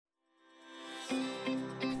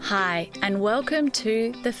Hi, and welcome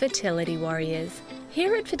to the Fertility Warriors.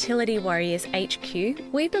 Here at Fertility Warriors HQ,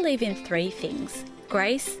 we believe in three things: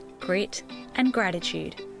 grace, grit, and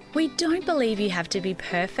gratitude. We don't believe you have to be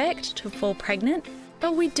perfect to fall pregnant,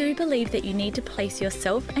 but we do believe that you need to place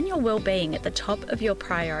yourself and your well-being at the top of your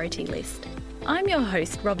priority list. I'm your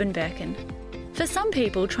host, Robin Birkin. For some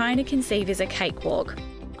people, trying to conceive is a cakewalk.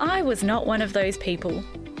 I was not one of those people.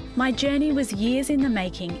 My journey was years in the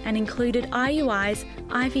making and included IUIs,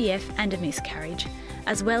 IVF and a miscarriage,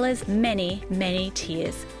 as well as many, many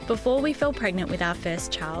tears before we fell pregnant with our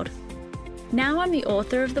first child. Now I'm the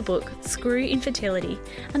author of the book Screw Infertility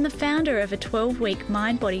and the founder of a 12-week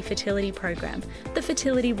mind-body fertility program, the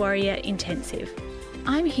Fertility Warrior Intensive.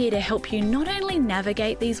 I'm here to help you not only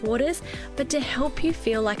navigate these waters, but to help you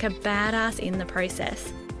feel like a badass in the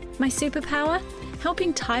process. My superpower?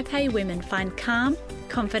 Helping Type A women find calm,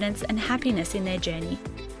 confidence and happiness in their journey.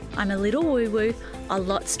 I'm a little woo-woo, a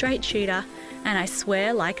lot straight shooter, and I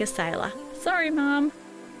swear like a sailor. Sorry, Mum.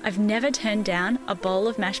 I've never turned down a bowl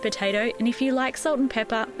of mashed potato, and if you like salt and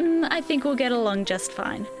pepper, I think we'll get along just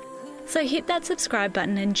fine. So hit that subscribe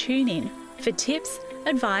button and tune in for tips,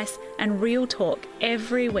 advice, and real talk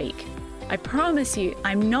every week. I promise you,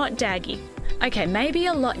 I'm not daggy. Okay, maybe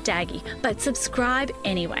a lot daggy, but subscribe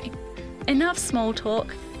anyway. Enough small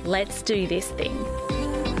talk, let's do this thing.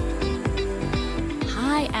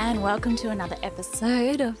 Hi, and welcome to another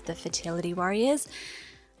episode of the Fertility Warriors.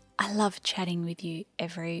 I love chatting with you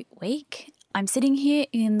every week. I'm sitting here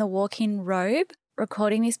in the walk-in robe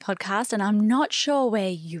recording this podcast, and I'm not sure where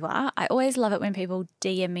you are. I always love it when people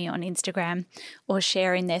DM me on Instagram or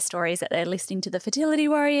share in their stories that they're listening to the Fertility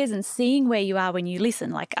Warriors and seeing where you are when you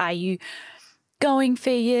listen. Like, are you going for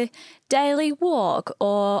your daily walk,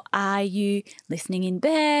 or are you listening in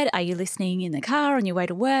bed? Are you listening in the car on your way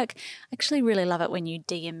to work? I actually really love it when you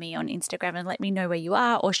DM me on Instagram and let me know where you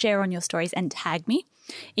are, or share on your stories and tag me.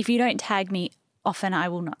 If you don't tag me often, I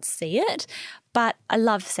will not see it, but I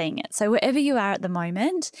love seeing it. So wherever you are at the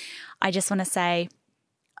moment, I just want to say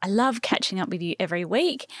I love catching up with you every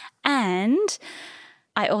week, and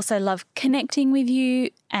I also love connecting with you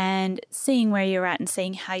and seeing where you're at and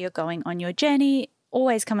seeing how you're going on your journey.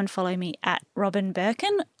 Always come and follow me at Robin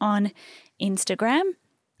Birkin on Instagram.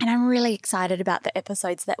 And I'm really excited about the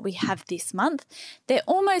episodes that we have this month. They're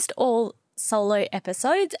almost all solo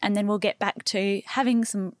episodes, and then we'll get back to having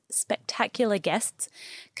some spectacular guests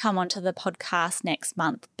come onto the podcast next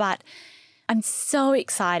month. But I'm so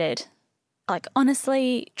excited. Like,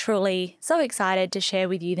 honestly, truly so excited to share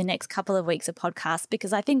with you the next couple of weeks of podcasts,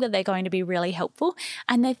 because I think that they're going to be really helpful,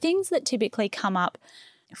 and they're things that typically come up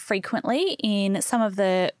frequently in some of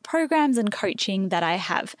the programs and coaching that I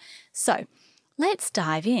have. So let's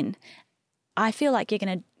dive in. I feel like you're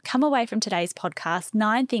going to come away from today's podcast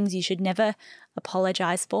 9 things you should never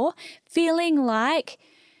apologize for, feeling like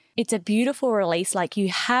it's a beautiful release, like you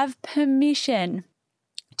have permission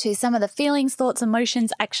to some of the feelings, thoughts,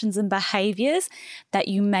 emotions, actions, and behaviors that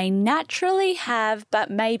you may naturally have, but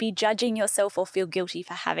may be judging yourself or feel guilty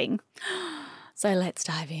for having. So let's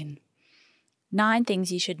dive in. 9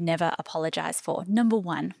 things you should never apologize for. Number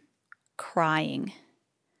 1, crying.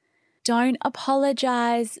 Don't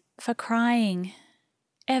apologize for crying,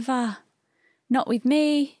 ever. Not with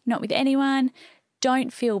me, not with anyone.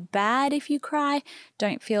 Don't feel bad if you cry.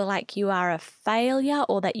 Don't feel like you are a failure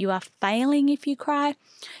or that you are failing if you cry.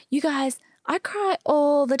 You guys, I cry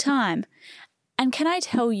all the time. And can I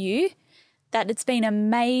tell you that it's been a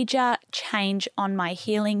major change on my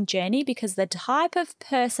healing journey, because the type of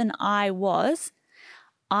person I was,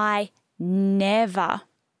 I never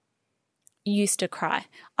used to cry.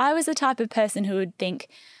 I was the type of person who would think,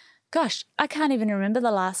 gosh, I can't even remember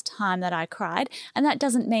the last time that I cried. And that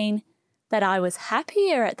doesn't mean that I was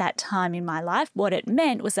happier at that time in my life. What it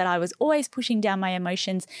meant was that I was always pushing down my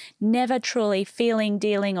emotions, never truly feeling,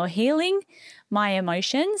 dealing, or healing my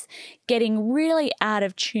emotions, getting really out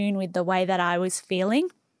of tune with the way that I was feeling,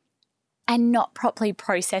 and not properly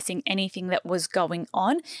processing anything that was going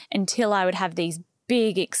on until I would have these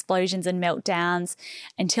big explosions and meltdowns,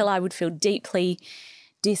 until I would feel deeply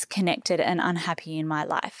disconnected and unhappy in my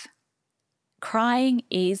life. Crying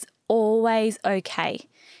is always okay.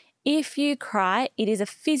 If you cry, it is a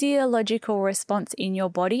physiological response in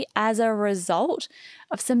your body as a result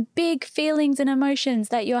of some big feelings and emotions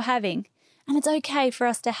that you're having. And it's okay for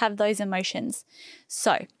us to have those emotions.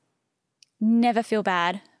 So never feel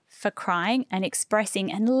bad for crying and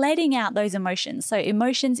expressing and letting out those emotions. So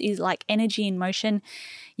emotions is like energy in motion.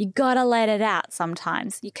 You gotta let it out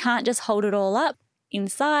sometimes. You can't just hold it all up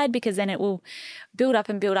inside, because then it will build up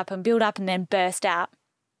and build up and build up and then burst out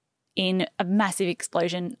in a massive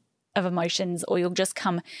explosion of emotions, or you'll just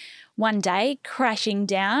come one day crashing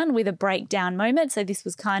down with a breakdown moment. So this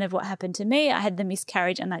was kind of what happened to me. I had the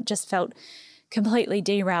miscarriage and I just felt completely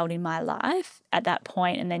derailed in my life at that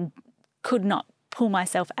point, and then could not pull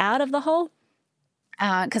myself out of the hole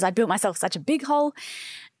because I built myself such a big hole.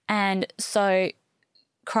 And so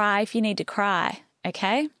cry if you need to cry,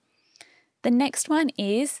 okay? The next one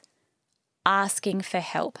is asking for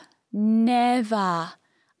help. Never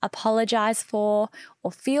apologize for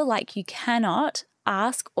or feel like you cannot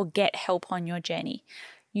ask or get help on your journey.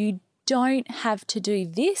 You don't have to do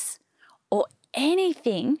this or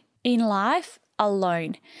anything in life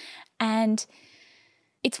alone. And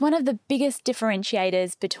it's one of the biggest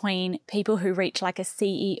differentiators between people who reach like a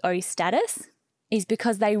CEO status is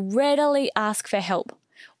because they readily ask for help.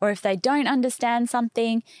 Or if they don't understand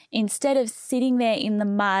something, instead of sitting there in the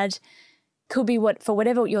mud, could be for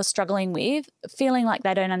whatever you're struggling with, feeling like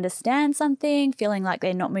they don't understand something, feeling like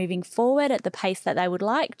they're not moving forward at the pace that they would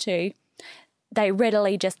like to, they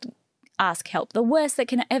readily just ask help. The worst that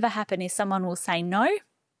can ever happen is someone will say no.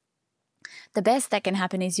 The best that can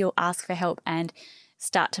happen is you'll ask for help and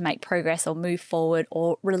start to make progress or move forward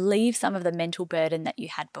or relieve some of the mental burden that you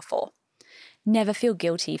had before. Never feel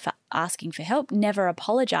guilty for asking for help. Never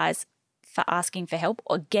apologize for asking for help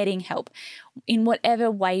or getting help in whatever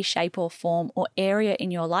way, shape or form or area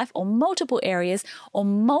in your life, or multiple areas or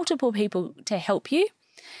multiple people to help you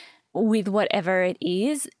with whatever it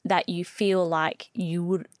is that you feel like you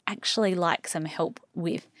would actually like some help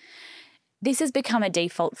with. This has become a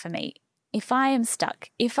default for me. If I am stuck,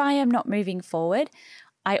 if I am not moving forward,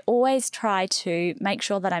 I always try to make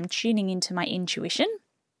sure that I'm tuning into my intuition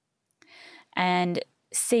and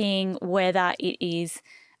seeing whether it is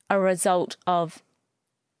a result of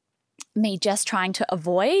me just trying to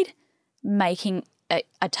avoid making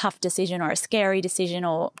a tough decision or a scary decision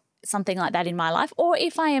or something like that in my life, or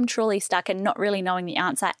if I am truly stuck and not really knowing the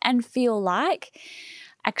answer and feel like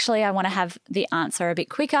actually I want to have the answer a bit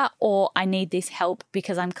quicker, or I need this help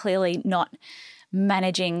because I'm clearly not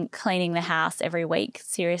managing cleaning the house every week.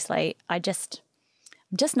 Seriously, I'm just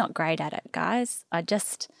not great at it, guys.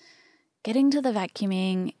 Getting to the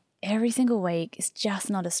vacuuming every single week is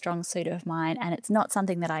just not a strong suit of mine, and it's not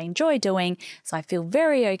something that I enjoy doing. So I feel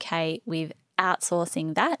very okay with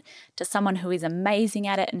outsourcing that to someone who is amazing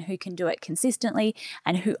at it and who can do it consistently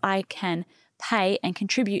and who I can pay and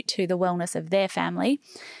contribute to the wellness of their family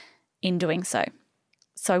in doing so.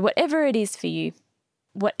 So whatever it is for you,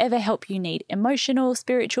 whatever help you need, emotional,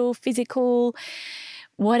 spiritual, physical,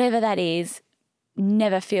 whatever that is,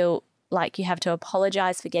 never feel like you have to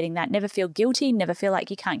apologize for getting that. Never feel guilty. Never feel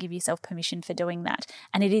like you can't give yourself permission for doing that.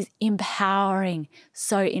 And it is empowering,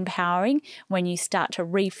 so empowering when you start to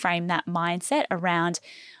reframe that mindset around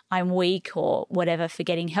I'm weak or whatever for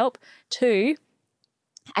getting help to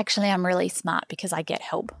actually I'm really smart because I get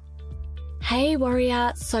help. Hey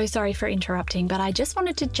warrior, so sorry for interrupting, but I just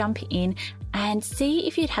wanted to jump in and see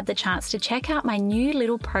if you'd had the chance to check out my new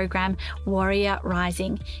little program, Warrior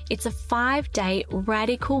Rising. It's a 5-day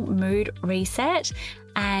radical mood reset,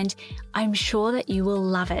 and I'm sure that you will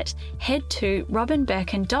love it. Head to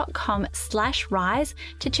robinbirkin.com/rise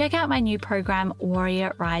to check out my new program,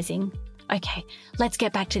 Warrior Rising. Okay, let's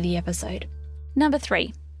get back to the episode. Number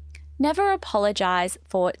 3, never apologize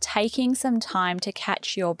for taking some time to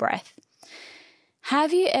catch your breath.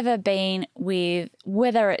 Have you ever been with,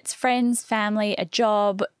 whether it's friends, family, a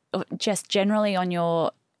job, or just generally on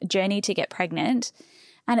your journey to get pregnant,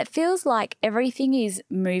 and it feels like everything is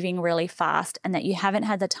moving really fast and that you haven't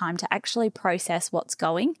had the time to actually process what's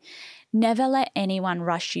going? Never let anyone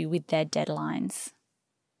rush you with their deadlines.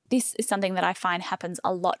 This is something that I find happens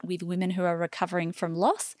a lot with women who are recovering from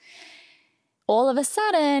loss. All of a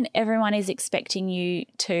sudden, everyone is expecting you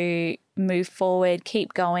to move forward,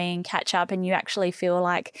 keep going, catch up, and you actually feel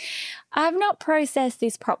like, I've not processed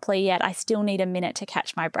this properly yet. I still need a minute to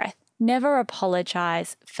catch my breath. Never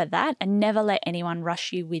apologize for that, and never let anyone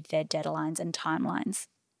rush you with their deadlines and timelines.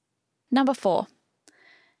 Number 4,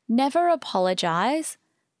 never apologize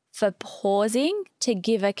for pausing to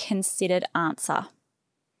give a considered answer.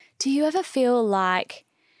 Do you ever feel like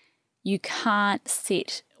you can't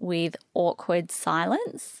sit with awkward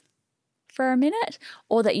silence for a minute,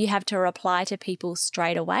 or that you have to reply to people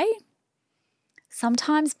straight away?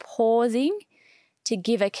 Sometimes pausing to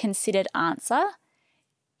give a considered answer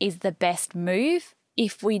is the best move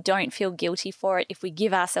if we don't feel guilty for it, if we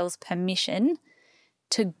give ourselves permission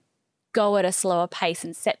to go at a slower pace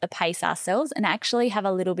and set the pace ourselves and actually have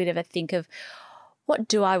a little bit of a think of, what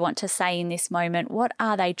do I want to say in this moment? What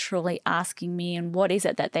are they truly asking me, and what is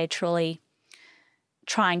it that they're truly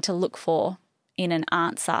trying to look for in an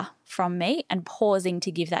answer from me and pausing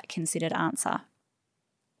to give that considered answer.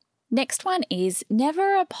 Next one is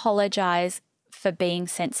never apologize for being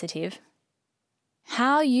sensitive.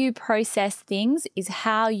 How you process things is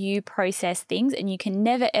how you process things, and you can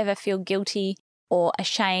never ever feel guilty or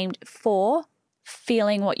ashamed for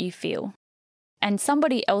feeling what you feel. And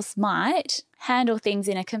somebody else might handle things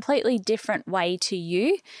in a completely different way to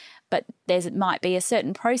you, but there might be a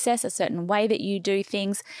certain process, a certain way that you do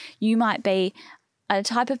things. You might be a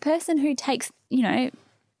type of person who takes,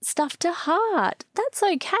 stuff to heart. That's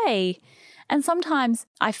okay. And sometimes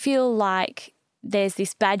I feel like there's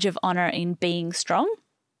this badge of honor in being strong,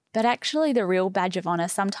 but actually the real badge of honor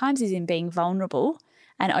sometimes is in being vulnerable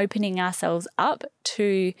and opening ourselves up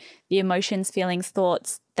to the emotions, feelings,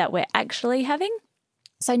 thoughts that we're actually having.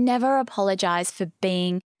 So never apologize for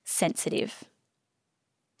being sensitive.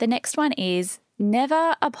 The next one is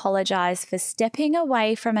never apologize for stepping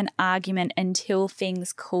away from an argument until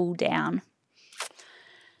things cool down.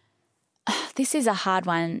 This is a hard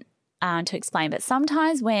one to explain, but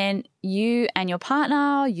sometimes when you and your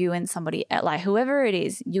partner, you and somebody, like whoever it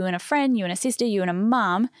is, you and a friend, you and a sister, you and a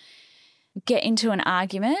mum, get into an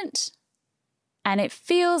argument and it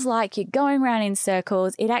feels like you're going around in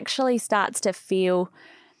circles, it actually starts to feel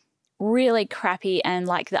really crappy and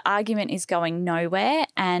like the argument is going nowhere,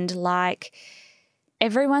 and like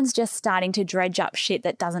everyone's just starting to dredge up shit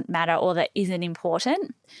that doesn't matter or that isn't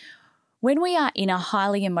important. When we are in a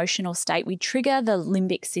highly emotional state, we trigger the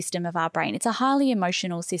limbic system of our brain. It's a highly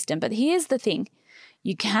emotional system. But here's the thing.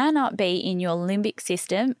 You cannot be in your limbic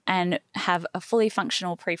system and have a fully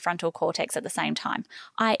functional prefrontal cortex at the same time,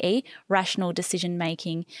 i.e. rational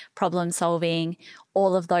decision-making, problem-solving,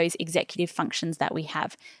 all of those executive functions that we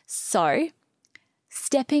have. So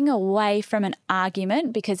stepping away from an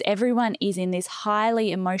argument because everyone is in this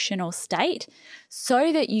highly emotional state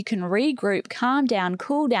so that you can regroup, calm down,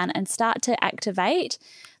 cool down, and start to activate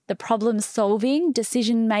the problem-solving,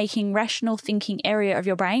 decision-making, rational thinking area of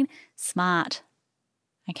your brain, smart.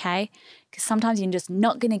 Okay? Because sometimes you're just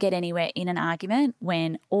not going to get anywhere in an argument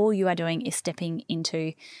when all you are doing is stepping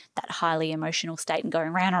into that highly emotional state and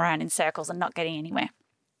going round and round in circles and not getting anywhere.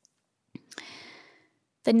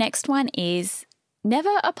 The next one is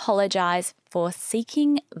never apologize for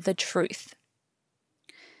seeking the truth.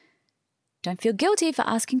 Don't feel guilty for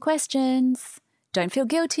asking questions. Don't feel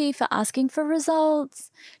guilty for asking for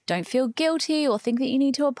results. Don't feel guilty or think that you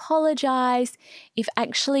need to apologize if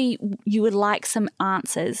actually you would like some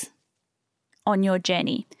answers on your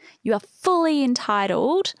journey. You are fully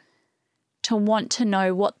entitled to want to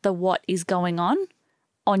know what is going on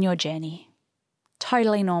your journey.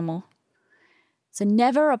 Totally normal. So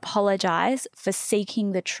never apologize for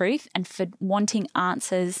seeking the truth and for wanting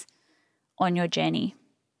answers on your journey.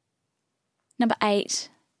 Number 8,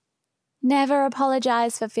 never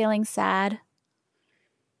apologize for feeling sad.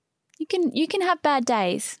 You can have bad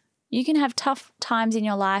days. You can have tough times in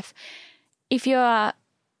your life. If you're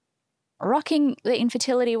rocking the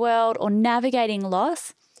infertility world or navigating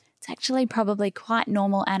loss, it's actually probably quite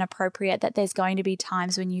normal and appropriate that there's going to be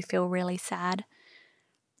times when you feel really sad.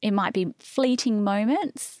 It might be fleeting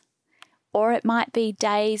moments, or it might be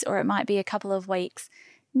days, or it might be a couple of weeks.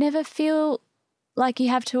 Never feel like you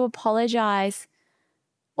have to apologize,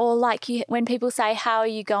 or like when people say, "How are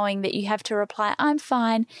you going?" that you have to reply, "I'm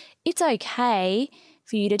fine." It's okay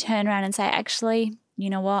for you to turn around and say, "Actually, you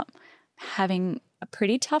know what? I'm having a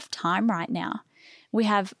pretty tough time right now." We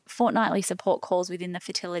have fortnightly support calls within the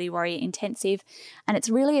Fertility Warrior Intensive, and it's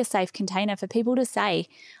really a safe container for people to say,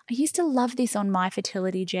 "I used to love this on my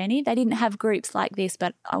fertility journey." They didn't have groups like this,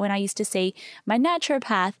 but when I used to see my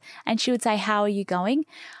naturopath and she would say, "How are you going?"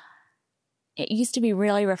 It used to be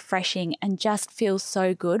really refreshing and just feel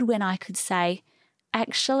so good when I could say,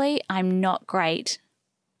 "Actually, I'm not great."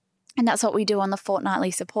 And that's what we do on the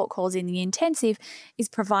fortnightly support calls in the intensive, is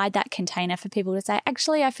provide that container for people to say,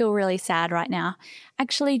 "Actually, I feel really sad right now.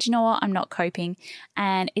 Actually, do you know what? I'm not coping."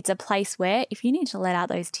 And it's a place where if you need to let out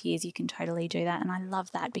those tears, you can totally do that. And I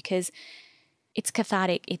love that because it's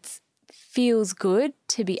cathartic. It feels good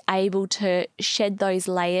to be able to shed those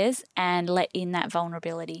layers and let in that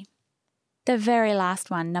vulnerability. The very last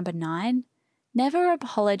one, number 9, never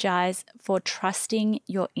apologize for trusting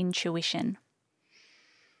your intuition.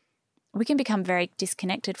 We can become very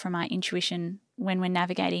disconnected from our intuition when we're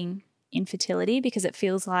navigating infertility because it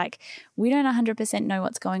feels like we don't 100% know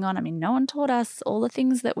what's going on. I mean, no one taught us all the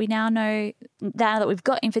things that we now know now that we've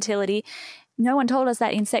got infertility. No one told us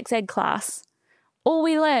that in sex ed class. All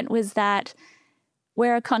we learned was that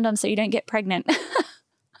wear a condom so you don't get pregnant.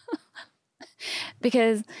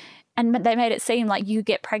 And they made it seem like you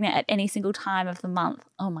get pregnant at any single time of the month.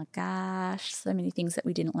 Oh my gosh, so many things that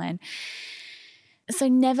we didn't learn. So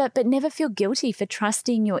never feel guilty for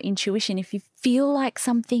trusting your intuition. If you feel like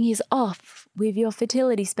something is off with your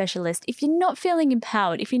fertility specialist, if you're not feeling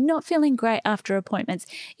empowered, if you're not feeling great after appointments,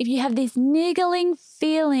 if you have this niggling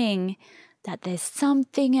feeling that there's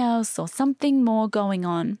something else or something more going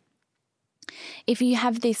on, if you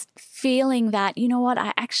have this feeling that, you know what,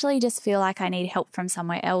 I actually just feel like I need help from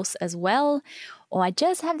somewhere else as well, or I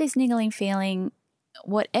just have this niggling feeling,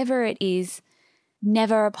 whatever it is,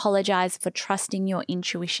 never apologize for trusting your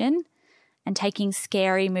intuition and taking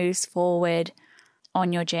scary moves forward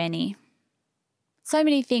on your journey. So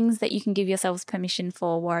many things that you can give yourselves permission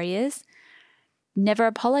for, warriors. Never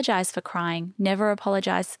apologize for crying. Never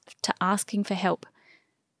apologize to asking for help,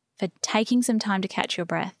 for taking some time to catch your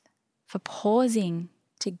breath, for pausing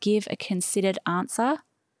to give a considered answer,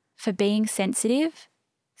 for being sensitive,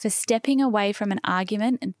 for stepping away from an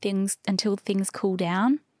argument and things until things cool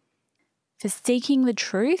down, for seeking the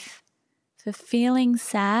truth, for feeling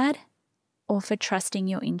sad, or for trusting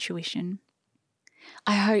your intuition.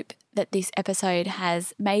 I hope that this episode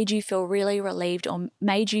has made you feel really relieved or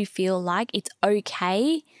made you feel like it's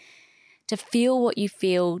okay to feel what you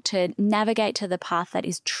feel, to navigate to the path that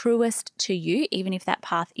is truest to you, even if that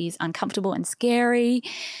path is uncomfortable and scary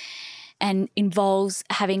and involves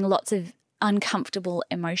having lots of uncomfortable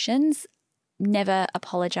emotions. Never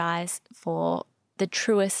apologize for the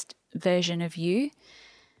truest version of you.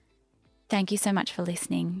 Thank you so much for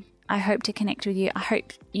listening. I hope to connect with you. I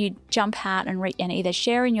hope you jump out and either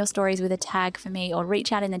share in your stories with a tag for me or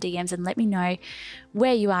reach out in the DMs and let me know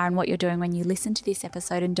where you are and what you're doing when you listen to this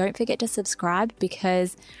episode. And don't forget to subscribe,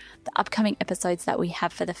 because the upcoming episodes that we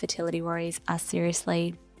have for the Fertility Warriors are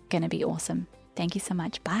seriously going to be awesome. Thank you so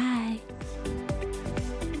much. Bye.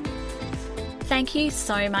 Thank you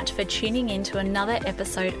so much for tuning in to another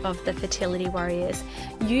episode of the Fertility Warriors.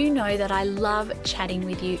 You know that I love chatting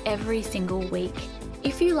with you every single week.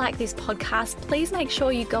 If you like this podcast, please make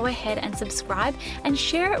sure you go ahead and subscribe and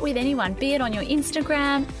share it with anyone, be it on your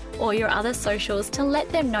Instagram or your other socials, to let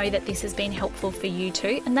them know that this has been helpful for you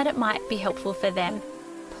too and that it might be helpful for them.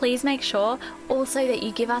 Please make sure also that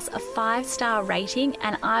you give us a 5-star rating,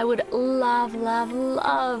 and I would love, love,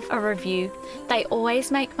 love a review. They always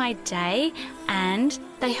make my day and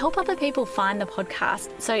they help other people find the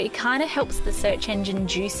podcast. So it kind of helps the search engine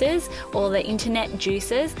juices or the internet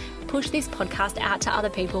juices push this podcast out to other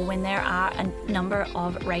people when there are a number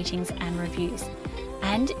of ratings and reviews.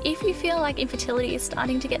 And if you feel like infertility is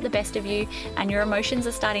starting to get the best of you and your emotions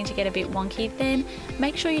are starting to get a bit wonky, then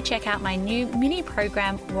make sure you check out my new mini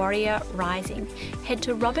program, Warrior Rising. Head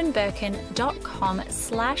to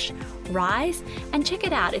robinbirkin.com/rise and check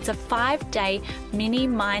it out. It's a 5-day mini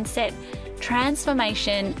mindset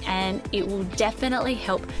transformation, and it will definitely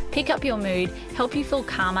help pick up your mood, help you feel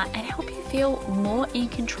calmer, and help you feel more in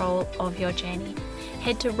control of your journey.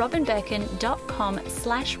 Head to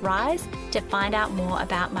robinbirkin.com/rise to find out more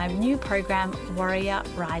about my new program, Warrior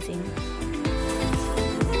Rising.